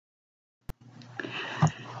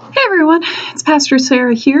everyone, it's Pastor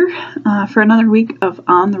Sara here for another week of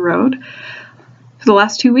On the Road. For the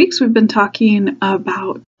last 2 weeks, we've been talking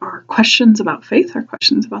about our questions about faith, our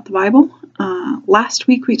questions about the Bible. Last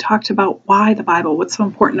week, we talked about why the Bible, what's so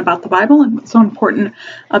important about the Bible, and what's so important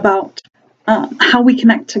about how we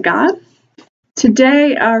connect to God.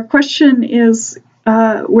 Today, our question is,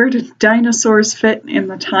 where did dinosaurs fit in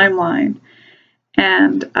the timeline?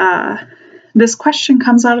 And this question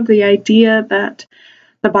comes out of the idea that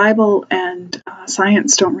the Bible and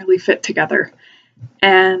science don't really fit together.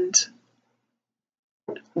 And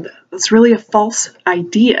it's really a false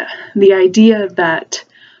idea. The idea that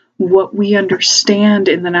what we understand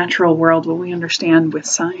in the natural world, what we understand with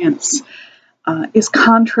science, is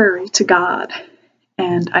contrary to God.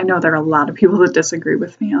 And I know there are a lot of people that disagree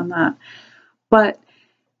with me on that. But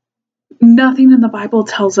nothing in the Bible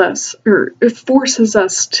tells us, or it forces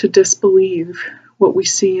us to disbelieve what we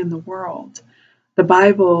see in the world. The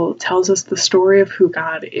Bible tells us the story of who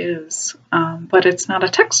God is, but it's not a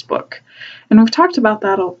textbook. And we've talked about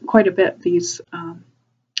that quite a bit, these,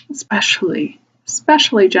 especially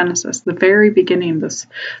Genesis, the very beginning, the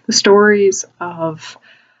stories of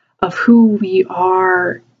who we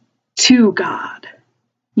are to God.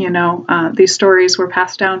 You know, these stories were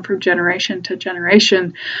passed down from generation to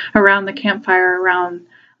generation around the campfire, around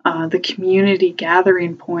the community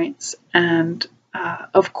gathering points, and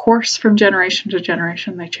of course, from generation to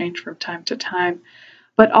generation, they change from time to time.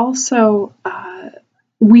 But also,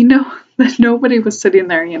 we know that nobody was sitting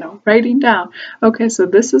there, writing down, okay, so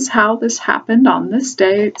this is how this happened on this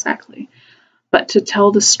day exactly. But to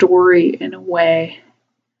tell the story in a way,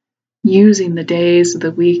 using the days of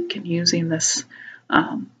the week and using this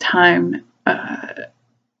time,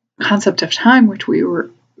 concept of time, which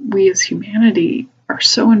we as humanity are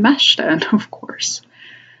so enmeshed in, of course,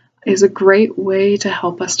 is a great way to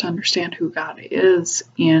help us to understand who God is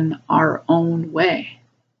in our own way.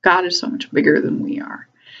 God is so much bigger than we are,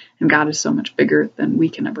 and God is so much bigger than we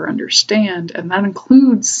can ever understand, and that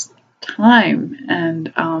includes time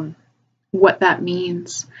and what that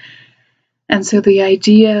means. And so the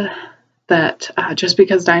idea that just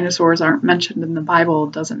because dinosaurs aren't mentioned in the Bible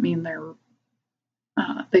doesn't mean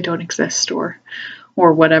they don't exist or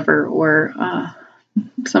whatever, or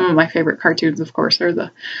some of my favorite cartoons, of course, are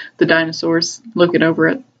the dinosaurs looking over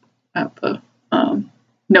at the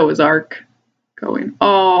Noah's Ark going,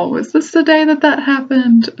 oh, is this the day that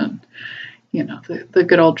happened? And, the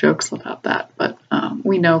good old jokes about that. But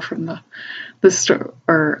we know from the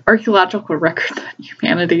archaeological record that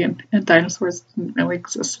humanity and dinosaurs didn't really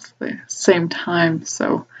exist at the same time.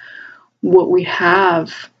 So what we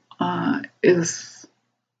have is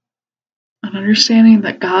an understanding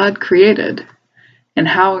that God created. And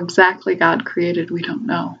how exactly God created, we don't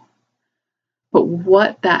know. But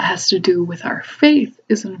what that has to do with our faith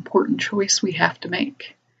is an important choice we have to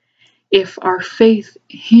make. If our faith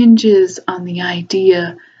hinges on the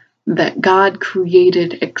idea that God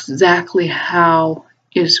created exactly how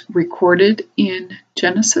is recorded in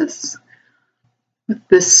Genesis, with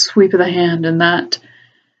this sweep of the hand and that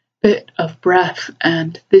bit of breath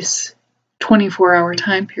and this 24-hour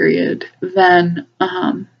time period, then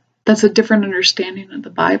that's a different understanding of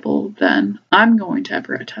the Bible than I'm going to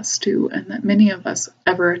ever attest to, and that many of us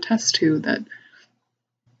ever attest to, that,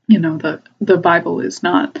 the Bible is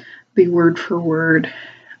not the word for word,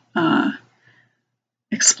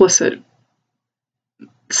 explicit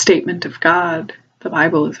statement of God. The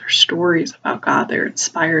Bible is our stories about God. They're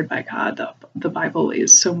inspired by God. The Bible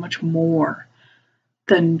is so much more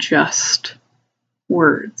than just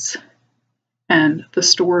words, and the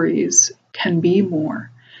stories can be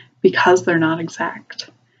more, because they're not exact.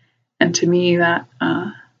 And to me, that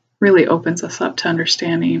really opens us up to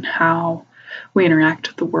understanding how we interact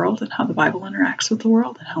with the world, and how the Bible interacts with the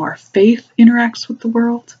world, and how our faith interacts with the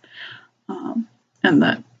world. And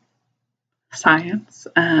that science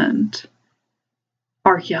and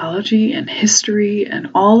archaeology and history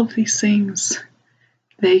and all of these things,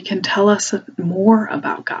 they can tell us more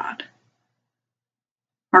about God.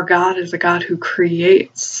 Our God is a God who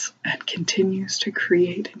creates and continues to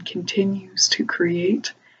create and continues to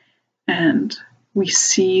create. And we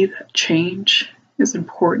see that change is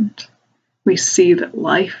important. We see that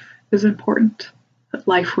life is important, that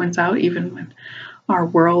life wins out even when our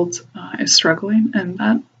world is struggling.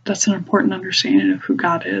 And that's an important understanding of who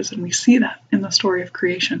God is. And we see that in the story of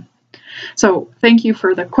creation. So thank you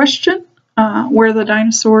for the question. Where are the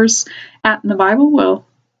dinosaurs at in the Bible? Well,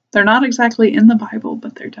 they're not exactly in the Bible,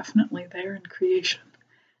 but they're definitely there in creation.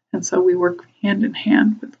 And so we work hand in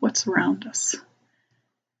hand with what's around us.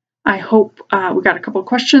 I hope we got a couple of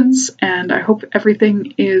questions, and I hope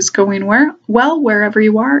everything is going well wherever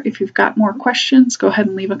you are. If you've got more questions, go ahead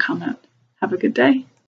and leave a comment. Have a good day.